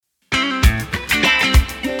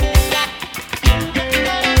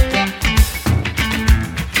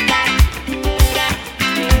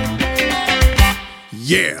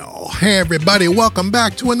Yeah. Hey, everybody. Welcome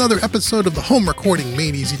back to another episode of the Home Recording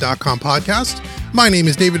MadeEasy.com podcast. My name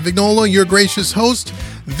is David Vignola, your gracious host.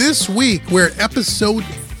 This week, we're at episode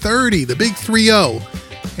 30, the big 3-0.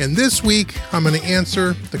 And this week, I'm going to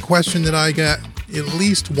answer the question that I get at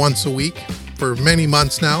least once a week for many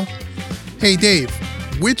months now. Hey, Dave,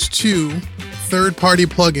 which two third-party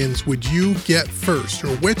plugins would you get first? Or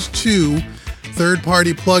which two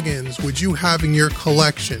third-party plugins would you have in your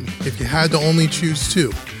collection if you had to only choose two?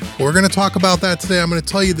 We're going to talk about that today. I'm going to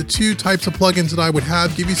tell you the two types of plugins that I would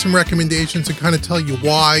have, give you some recommendations, and kind of tell you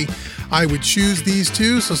why I would choose these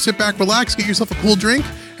two. So sit back, relax, get yourself a cool drink,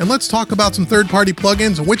 and let's talk about some third-party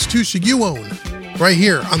plugins and which two should you own right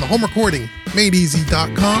here on the Home Recording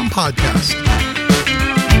MadeEasy.com podcast.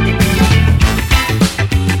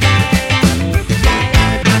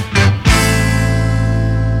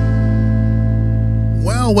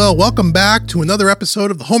 Well, welcome back to another episode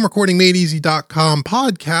of the Home Recording MadeEasy.com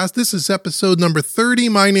podcast. This is episode number 30.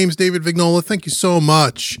 My name's David Vignola. Thank you so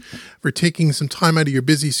much for taking some time out of your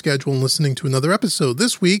busy schedule and listening to another episode.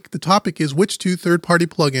 This week, the topic is which two third-party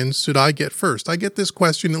plugins should I get first? I get this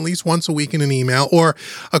question at least once a week in an email, or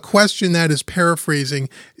a question that is paraphrasing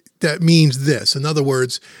that means this. In other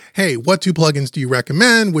words, hey, what two plugins do you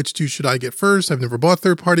recommend? Which two should I get first? I've never bought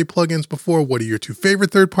third-party plugins before. What are your two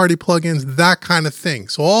favorite third-party plugins? That kind of thing.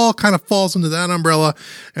 So all kind of falls under that umbrella.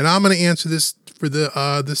 And I'm going to answer this for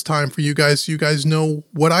this time for you guys, so you guys know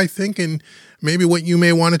what I think and maybe what you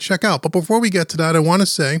may want to check out. But before we get to that, I want to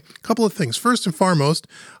say a couple of things. First and foremost,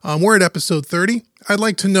 we're at episode 30. I'd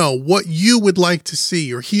like to know what you would like to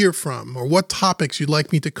see or hear from, or what topics you'd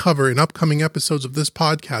like me to cover in upcoming episodes of this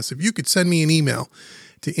podcast. If you could send me an email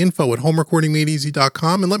to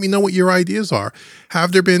info@homerecordingmadeeasy.com and let me know what your ideas are.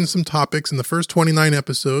 Have there been some topics in the first 29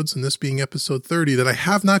 episodes, and this being episode 30, that I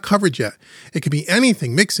have not covered yet? It could be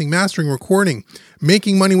anything: mixing, mastering, recording,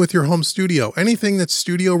 making money with your home studio, anything that's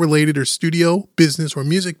studio related or studio business or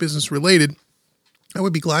music business related. I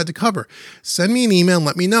would be glad to cover. Send me an email and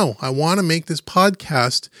let me know. I want to make this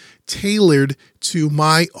podcast tailored to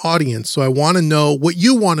my audience. So I want to know what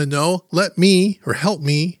you want to know. Let me, or help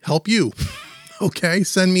me, help you. Okay,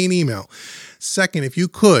 send me an email. Second, if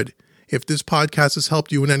this podcast has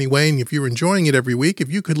helped you in any way, and if you're enjoying it every week, if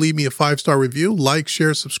you could leave me a 5-star review, like,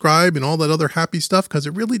 share, subscribe, and all that other happy stuff, because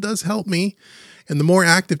it really does help me. And the more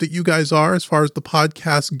active that you guys are as far as the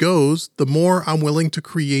podcast goes, the more I'm willing to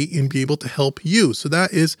create and be able to help you. So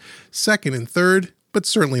that is second. And third, but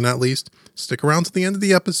certainly not least, stick around to the end of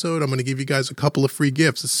the episode. I'm going to give you guys a couple of free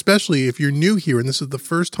gifts, especially if you're new here and this is the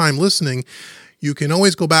first time listening. You can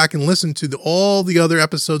always go back and listen to all the other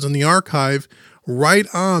episodes in the archive right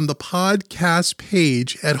on the podcast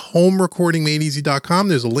page at homerecordingmadeeasy.com.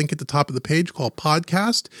 There's a link at the top of the page called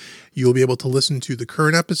podcast. You'll be able to listen to the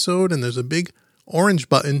current episode, and there's a big orange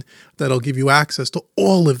button that'll give you access to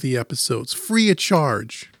all of the episodes free of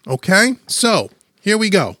charge. Okay? So here we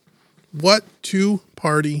go. What two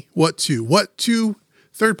third-party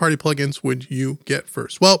plugins would you get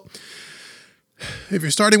first? Well, if you're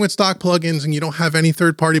starting with stock plugins and you don't have any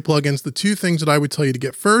third-party plugins, the two things that I would tell you to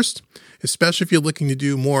get first, especially if you're looking to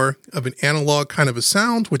do more of an analog kind of a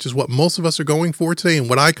sound, which is what most of us are going for today and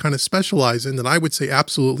what I kind of specialize in, then I would say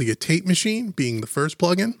absolutely a tape machine being the first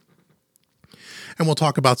plugin. And we'll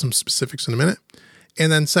talk about some specifics in a minute.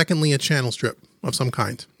 And then secondly, a channel strip of some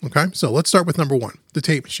kind. Okay, so let's start with number one, the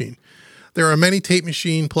tape machine. There are many tape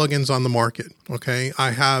machine plugins on the market. Okay,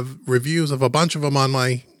 I have reviews of a bunch of them on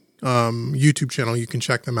my YouTube channel. You can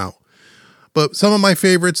check them out. But some of my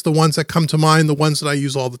favorites, the ones that come to mind, the ones that I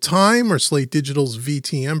use all the time, are Slate Digital's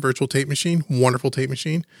VTM, Virtual Tape Machine, wonderful tape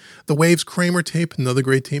machine. The Waves Kramer Tape, another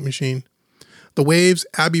great tape machine. The Waves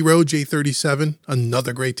Abbey Road J37,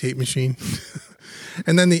 another great tape machine.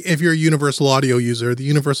 And then if you're a Universal Audio user, the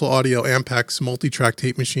Universal Audio Ampex multi-track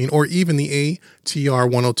tape machine, or even the ATR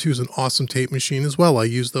 102 is an awesome tape machine as well. I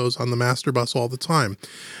use those on the master bus all the time.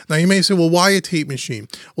 Now you may say, well, why a tape machine?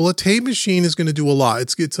 Well, a tape machine is going to do a lot.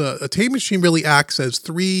 It's a tape machine really acts as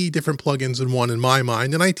three different plugins in one in my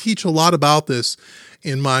mind. And I teach a lot about this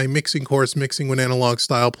in my mixing course, Mixing with Analog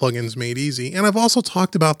Style Plugins Made Easy. And I've also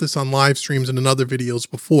talked about this on live streams and in other videos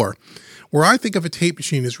before. Where I think of a tape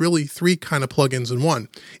machine is really three kind of plugins in one.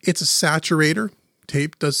 It's a saturator.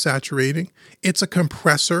 Tape does saturating. It's a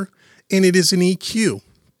compressor, and it is an EQ.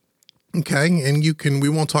 Okay, and we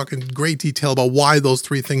won't talk in great detail about why those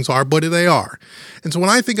three things are, but they are. And so when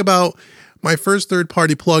I think about my first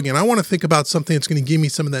third-party plugin, I want to think about something that's going to give me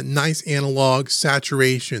some of that nice analog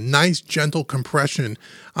saturation, nice gentle compression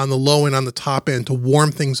on the low and on the top end to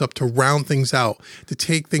warm things up, to round things out, to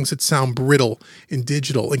take things that sound brittle and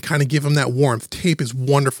digital and kind of give them that warmth. Tape is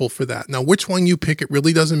wonderful for that. Now, which one you pick, it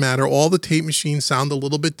really doesn't matter. All the tape machines sound a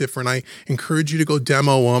little bit different. I encourage you to go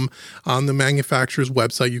demo them on the manufacturer's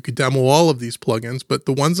website. You could demo all of these plugins, but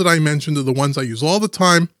the ones that I mentioned are the ones I use all the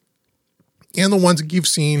time, and the ones that you've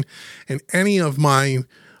seen in any of my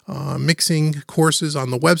mixing courses on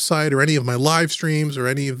the website, or any of my live streams, or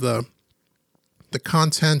any of the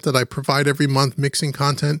content that I provide every month, mixing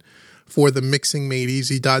content for the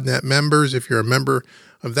MixingMadeEasy.net members. If you're a member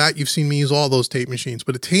of that, you've seen me use all those tape machines,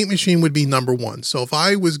 but a tape machine would be number one. So if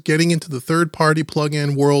I was getting into the third-party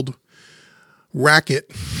plugin world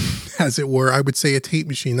racket, as it were, I would say a tape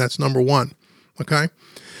machine. That's number one, okay?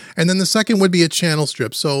 And then the second would be a channel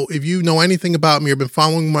strip. So if you know anything about me or been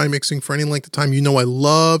following my mixing for any length of time, you know I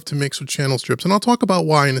love to mix with channel strips. And I'll talk about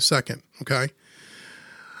why in a second, okay?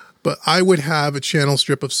 But I would have a channel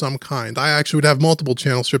strip of some kind. I actually would have multiple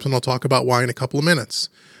channel strips, and I'll talk about why in a couple of minutes.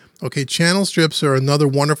 Okay, channel strips are another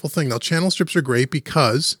wonderful thing. Now, channel strips are great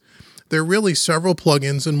because they're really several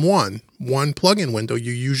plugins in one plugin window.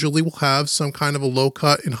 You usually will have some kind of a low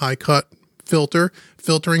cut and high cut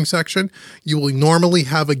filtering section. You will normally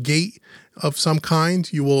have a gate of some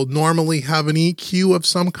kind. You will normally have an EQ of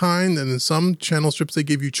some kind. And in some channel strips, they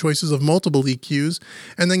give you choices of multiple EQs.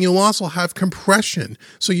 And then you'll also have compression.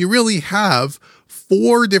 So you really have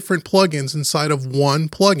 4 different plugins inside of one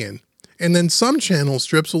plugin. And then some channel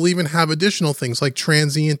strips will even have additional things like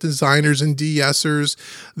transient designers and de-essers.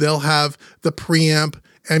 They'll have the preamp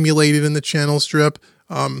emulated in the channel strip.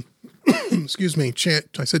 Excuse me,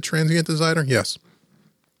 I said transient designer? Yes.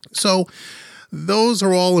 So those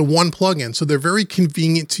are all in one plugin. So they're very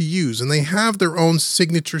convenient to use, and they have their own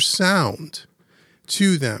signature sound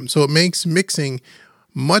to them. So it makes mixing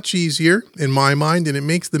much easier in my mind, and it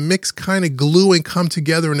makes the mix kind of glue and come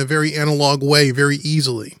together in a very analog way very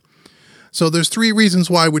easily. So there's 3 reasons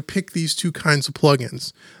why I would pick these 2 kinds of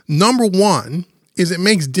plugins. Number 1 is it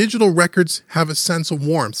makes digital records have a sense of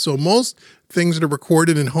warmth. So most things that are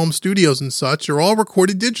recorded in home studios and such are all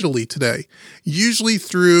recorded digitally today, usually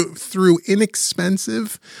through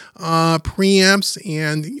inexpensive preamps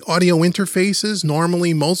and audio interfaces.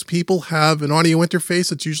 Normally, most people have an audio interface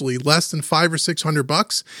that's usually less than $500 or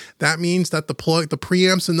 $600. That means that the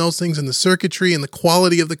preamps and those things and the circuitry and the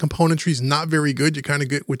quality of the componentry is not very good. You kind of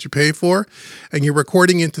get what you pay for, and you're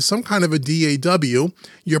recording into some kind of a DAW.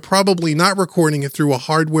 You're probably not recording it through a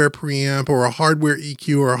hardware preamp or a hardware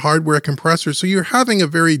EQ or a hardware compressor. So you're having a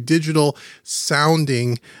very digital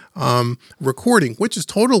sounding recording, which is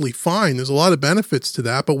totally fine. There's a lot of benefits to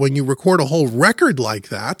that. But when you record a whole record like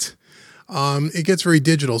that, it gets very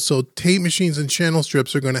digital. So tape machines and channel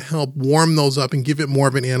strips are going to help warm those up and give it more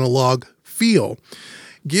of an analog feel.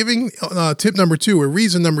 Giving tip number 2, or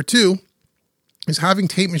reason number 2, is having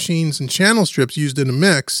tape machines and channel strips used in a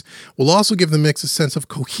mix will also give the mix a sense of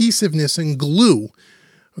cohesiveness and glue.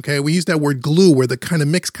 Okay, we use that word glue, where the kind of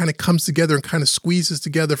mix kind of comes together and kind of squeezes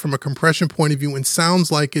together from a compression point of view and sounds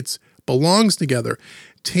like it belongs together.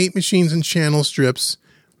 Tape machines and channel strips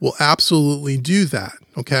will absolutely do that,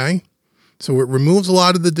 okay? So it removes a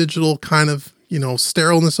lot of the digital kind of,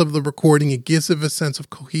 sterileness of the recording. It gives it a sense of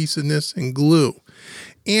cohesiveness and glue.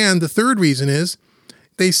 And the third reason is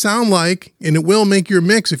they sound like, and it will make your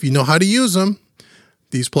mix, if you know how to use them,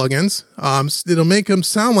 these plugins, it'll make them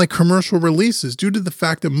sound like commercial releases, due to the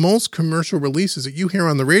fact that most commercial releases that you hear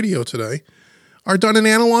on the radio today are done in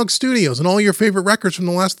analog studios, and all your favorite records from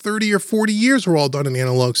the last 30 or 40 years are all done in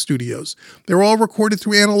analog studios. They're all recorded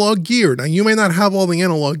through analog gear. Now, you may not have all the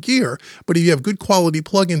analog gear, but if you have good quality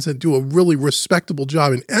plugins that do a really respectable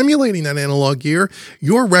job in emulating that analog gear,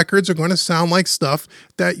 your records are going to sound like stuff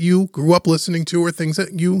that you grew up listening to or things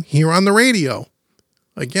that you hear on the radio.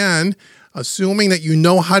 Again, assuming that you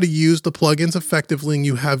know how to use the plugins effectively and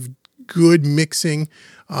you have good mixing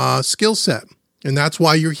skill set. And that's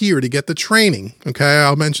why you're here, to get the training. Okay,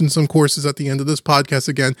 I'll mention some courses at the end of this podcast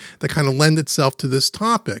again that kind of lend itself to this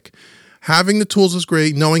topic. Having the tools is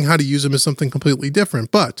great. Knowing how to use them is something completely different.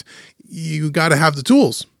 But you got to have the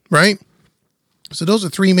tools, right? So those are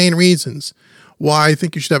 3 main reasons why I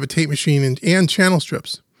think you should have a tape machine and channel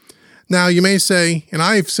strips. Now, you may say, and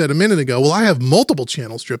I've said a minute ago, well, I have multiple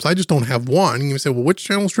channel strips. I just don't have one. And you say, well, which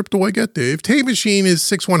channel strip do I get, Dave? Tape machine is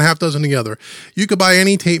 6 1/2 dozen together. You could buy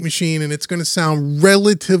any tape machine and it's going to sound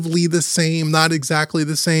relatively the same, not exactly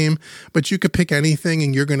the same, but you could pick anything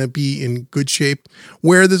and you're going to be in good shape.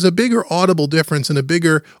 Where there's a bigger audible difference and a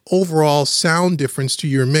bigger overall sound difference to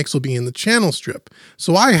your mix will be in the channel strip.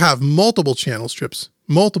 So I have multiple channel strips.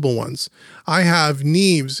 Multiple ones. I have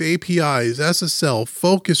Neves, APIs, SSL,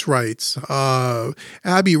 Focusrite,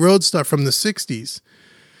 Abbey Road stuff from the 60s.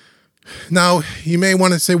 Now, you may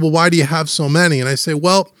want to say, well, why do you have so many? And I say,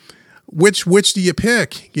 well, which do you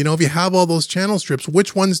pick? You know, if you have all those channel strips,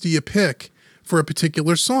 which ones do you pick for a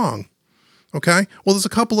particular song? Okay? Well, there's a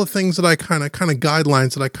couple of things that I kind of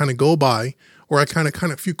guidelines that I kind of go by, or I kind of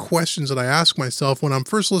a few questions that I ask myself when I'm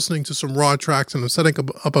first listening to some raw tracks and I'm setting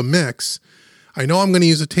up a mix. I know I'm going to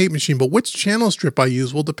use a tape machine, but which channel strip I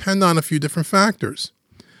use will depend on a few different factors.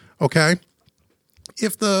 Okay?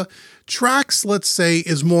 If the tracks, let's say,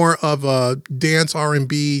 is more of a dance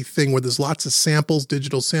R&B thing where there's lots of samples,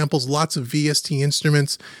 digital samples, lots of VST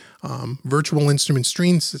instruments, virtual instrument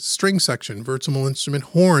string section, virtual instrument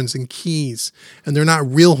horns and keys, and they're not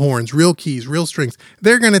real horns, real keys, real strings,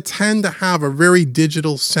 they're going to tend to have a very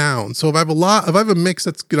digital sound. So if I have a mix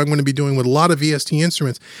I'm going to be doing with a lot of VST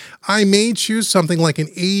instruments, I may choose something like an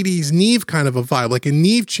 80s Neve kind of a vibe, like a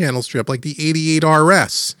Neve channel strip, like the 88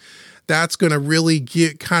 RS. That's going to really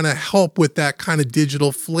help with that kind of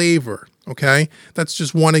digital flavor. Okay, that's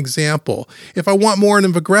just one example. If I want more of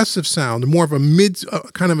an aggressive sound, more of a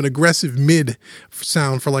kind of an aggressive mid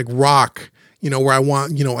sound for like rock, where I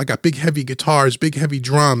want, I got big heavy guitars, big heavy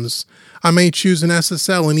drums, I may choose an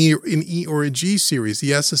SSL, an E or a G series.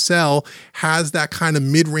 The SSL has that kind of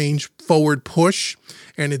mid-range forward push,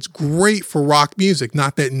 and it's great for rock music.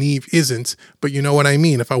 Not that Neve isn't, but you know what I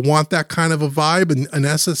mean. If I want that kind of a vibe, an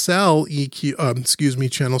SSL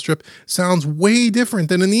channel strip sounds way different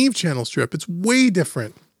than a Neve channel strip. It's way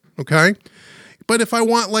different, okay? But if I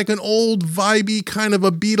want like an old vibey kind of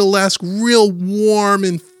a Beatlesque, real warm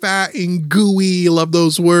and fat and gooey, love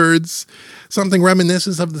those words, something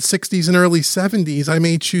reminiscent of the 60s and early 70s, I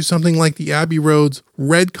may choose something like the Abbey Road's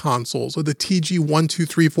Red consoles or the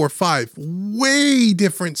TG12345. Way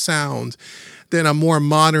different sound than a more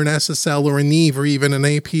modern SSL or a Neve or even an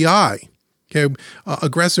API. Okay,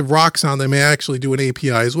 aggressive rock sound, they may actually do an API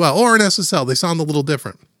as well, or an SSL. They sound a little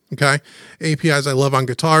different. Okay, APIs I love on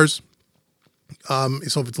guitars. So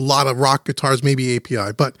if it's a lot of rock guitars, maybe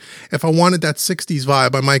API. But if I wanted that 60s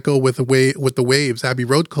vibe, I might go with the Waves Abbey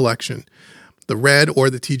Road collection, the Red or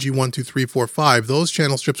the TG12345. Those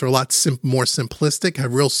channel strips are a lot more simplistic,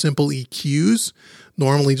 have real simple EQs,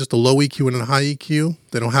 normally just a low EQ and a high EQ.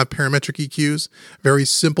 They don't have parametric EQs. Very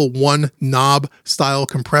simple one knob style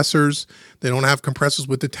compressors. They don't have compressors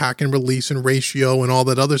with attack and release and ratio and all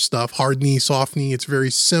that other stuff. Hard knee, soft knee. It's very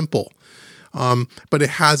simple. But it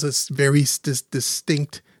has a very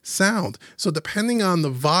distinct sound. So depending on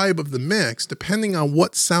the vibe of the mix, depending on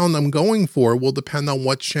what sound I'm going for, will depend on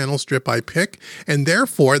what channel strip I pick. And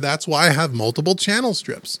therefore, that's why I have multiple channel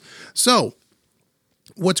strips. So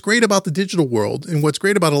what's great about the digital world and what's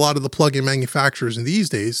great about a lot of the plug-in manufacturers in these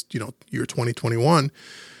days, year 2021,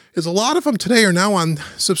 is a lot of them today are now on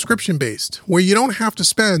subscription based, where you don't have to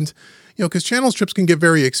spend, because channel strips can get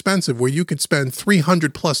very expensive, where you could spend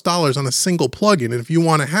 $300+ on a single plugin. And if you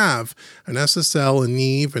want to have an SSL, a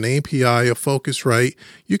Neve, an API, a Focusrite,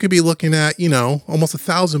 you could be looking at, almost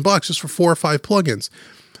 $1,000 just for 4 or 5 plugins.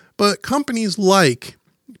 But companies like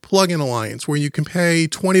Plugin Alliance, where you can pay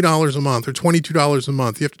 $20 a month or $22 a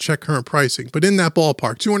month, you have to check current pricing, but in that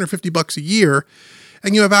ballpark, $250 a year,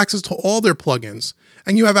 and you have access to all their plugins,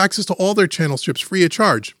 and you have access to all their channel strips free of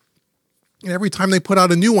charge. And every time they put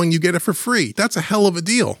out a new one, you get it for free. That's a hell of a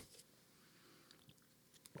deal.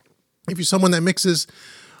 If you're someone that mixes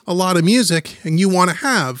a lot of music and you want to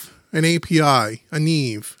have an API, a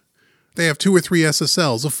Neve, they have 2 or 3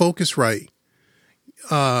 SSLs, a Focusrite,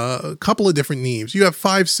 a couple of different Neves. You have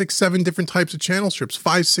 5, 6, 7 different types of channel strips,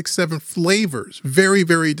 5, 6, 7 flavors, very,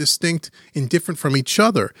 very distinct and different from each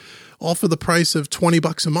other, all for the price of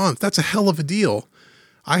 $20 a month. That's a hell of a deal.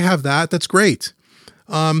 I have that. That's great.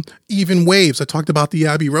 Even Waves, I talked about the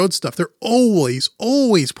Abbey Road stuff. They're always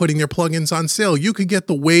putting their plugins on sale. You could get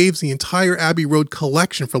the Waves, the entire Abbey Road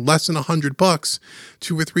collection for less than $100,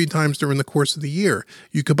 2 or 3 times during the course of the year.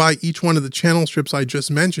 You could buy each one of the channel strips I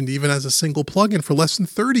just mentioned, even as a single plugin, for less than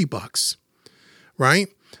 $30, right?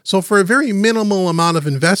 So for a very minimal amount of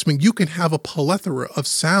investment, you can have a plethora of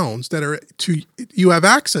sounds that you have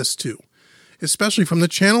access to, especially from the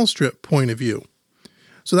channel strip point of view.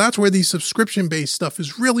 So that's where the subscription-based stuff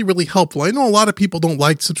is really, really helpful. I know a lot of people don't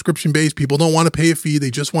like subscription-based. People don't want to pay a fee.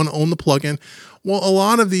 They just want to own the plugin. Well, a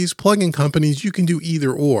lot of these plugin companies, you can do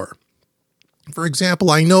either or. For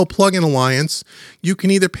example, I know Plugin Alliance, you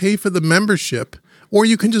can either pay for the membership or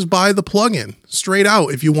you can just buy the plugin straight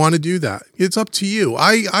out if you want to do that. It's up to you.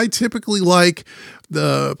 I typically like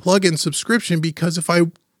the plugin subscription because if I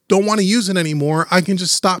don't want to use it anymore, I can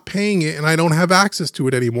just stop paying it and I don't have access to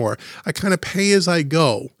it anymore. I kind of pay as I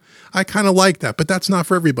go. I kind of like that, but that's not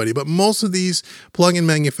for everybody. But most of these plugin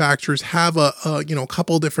manufacturers have a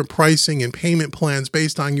couple of different pricing and payment plans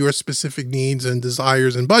based on your specific needs and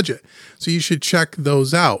desires and budget. So you should check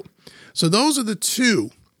those out. So those are the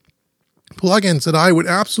two plugins that I would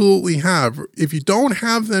absolutely have. If you don't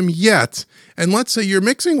have them yet, and let's say you're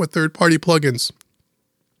mixing with third-party plugins,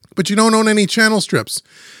 but you don't own any channel strips,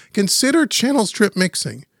 consider channel strip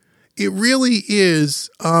mixing. It really is,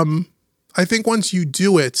 I think once you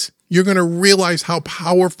do it, you're going to realize how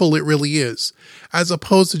powerful it really is. As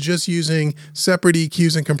opposed to just using separate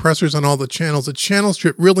EQs and compressors on all the channels, a channel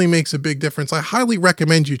strip really makes a big difference. I highly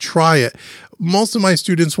recommend you try it. Most of my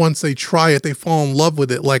students, once they try it, they fall in love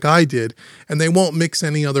with it like I did, and they won't mix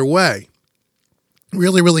any other way.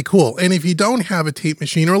 Really, really cool. And if you don't have a tape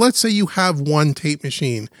machine, or let's say you have one tape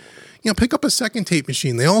machine, pick up a second tape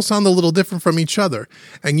machine. They all sound a little different from each other.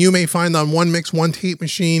 And you may find on one mix, one tape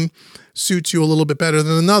machine suits you a little bit better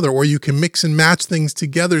than another, or you can mix and match things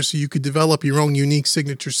together so you could develop your own unique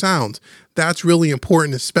signature sound. That's really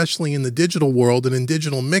important, especially in the digital world and in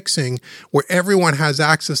digital mixing, where everyone has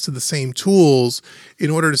access to the same tools. In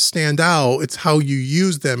order to stand out, it's how you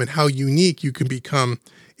use them and how unique you can become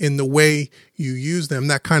in the way you use them.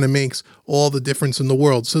 That kind of makes all the difference in the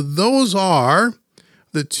world. So those are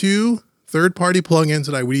the two third-party plugins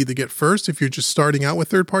that I would either get first if you're just starting out with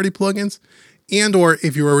third-party plugins, and or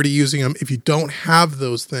if you're already using them. If you don't have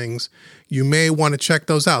those things, you may want to check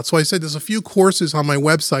those out. So I said there's a few courses on my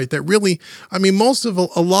website that really, a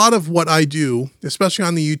lot of what I do, especially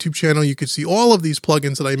on the YouTube channel, you can see all of these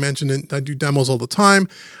plugins that I mentioned, and I do demos all the time.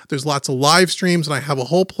 There's lots of live streams, and I have a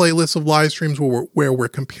whole playlist of live streams where we're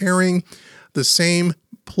comparing the same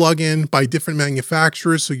plugin by different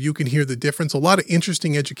manufacturers so you can hear the difference. A lot of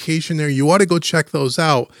interesting education there. You ought to go check those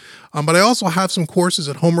out. But I also have some courses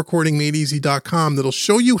at homerecordingmadeeasy.com that'll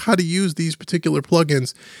show you how to use these particular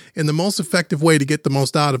plugins in the most effective way to get the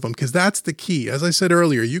most out of them, because that's the key. As I said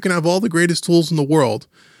earlier, you can have all the greatest tools in the world,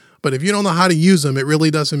 but if you don't know how to use them, it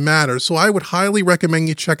really doesn't matter. So I would highly recommend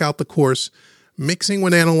you check out the course, Mixing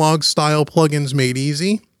with Analog Style Plugins Made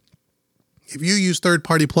Easy. If you use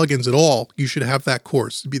third-party plugins at all, you should have that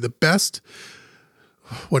course. It'd be the best,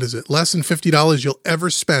 less than $50 you'll ever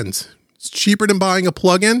spend. It's cheaper than buying a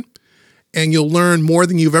plugin, and you'll learn more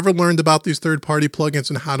than you've ever learned about these third-party plugins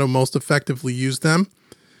and how to most effectively use them.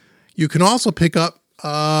 You can also pick up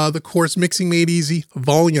the course Mixing Made Easy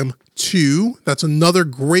Volume 2. That's another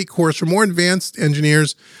great course for more advanced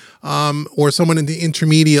engineers or someone in the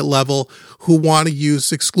intermediate level who want to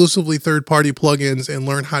use exclusively third-party plugins and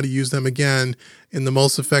learn how to use them again in the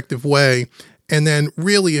most effective way. And then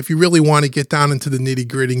really, if you really want to get down into the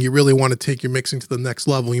nitty-gritty, you really want to take your mixing to the next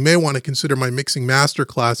level, you may want to consider my Mixing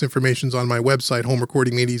Masterclass. Information's on my website,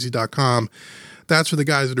 homerecordingmadeeasy.com. That's for the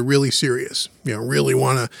guys that are really serious, really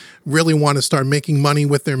want to start making money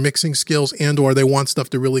with their mixing skills, and or they want stuff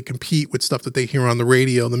to really compete with stuff that they hear on the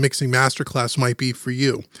radio. The Mixing Masterclass might be for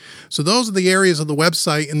you. So those are the areas of the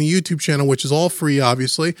website and the YouTube channel, which is all free,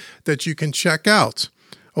 obviously, that you can check out.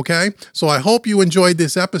 Okay, so I hope you enjoyed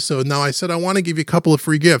this episode. Now, I said I want to give you a couple of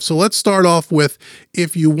free gifts. So let's start off with,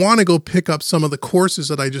 if you want to go pick up some of the courses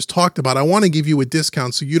that I just talked about, I want to give you a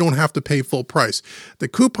discount so you don't have to pay full price. The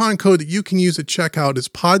coupon code that you can use at checkout is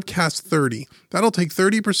podcast30. That'll take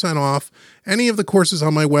 30% off any of the courses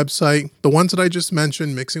on my website, the ones that I just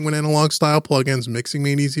mentioned, Mixing with Analog Style Plugins, Mixing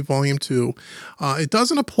Made Easy Volume 2. It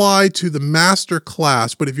doesn't apply to the master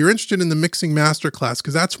class, but if you're interested in the Mixing Master Class,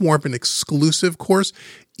 because that's more of an exclusive course,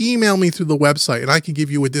 email me through the website and I can give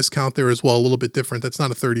you a discount there as well, a little bit different. That's not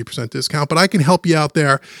a 30% discount, but I can help you out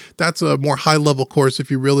there. That's a more high-level course if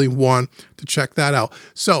you really want to check that out.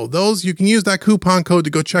 So you can use that coupon code to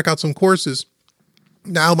go check out some courses.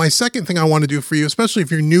 Now, my second thing I want to do for you, especially if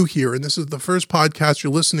you're new here and this is the first podcast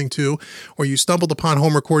you're listening to, or you stumbled upon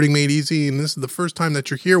Home Recording Made Easy and this is the first time that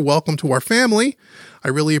you're here, welcome to our family. I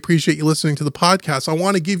really appreciate you listening to the podcast. I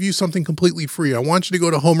want to give you something completely free. I want you to go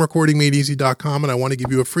to homerecordingmadeeasy.com and I want to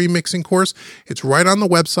give you a free mixing course. It's right on the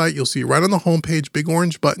website. You'll see it right on the homepage, big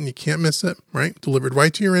orange button. You can't miss it, right? Delivered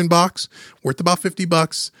right to your inbox, worth about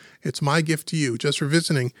 $50. It's my gift to you just for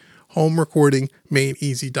visiting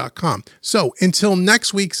homerecordingmadeeasy.com. So until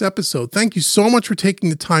next week's episode, thank you so much for taking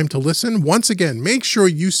the time to listen. Once again, make sure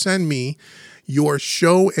you send me your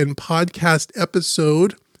show and podcast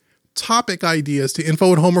episode topic ideas to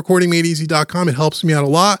info@homerecordingmadeeasy.com. It helps me out a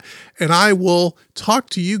lot. And I will talk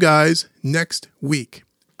to you guys next week.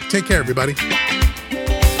 Take care, everybody.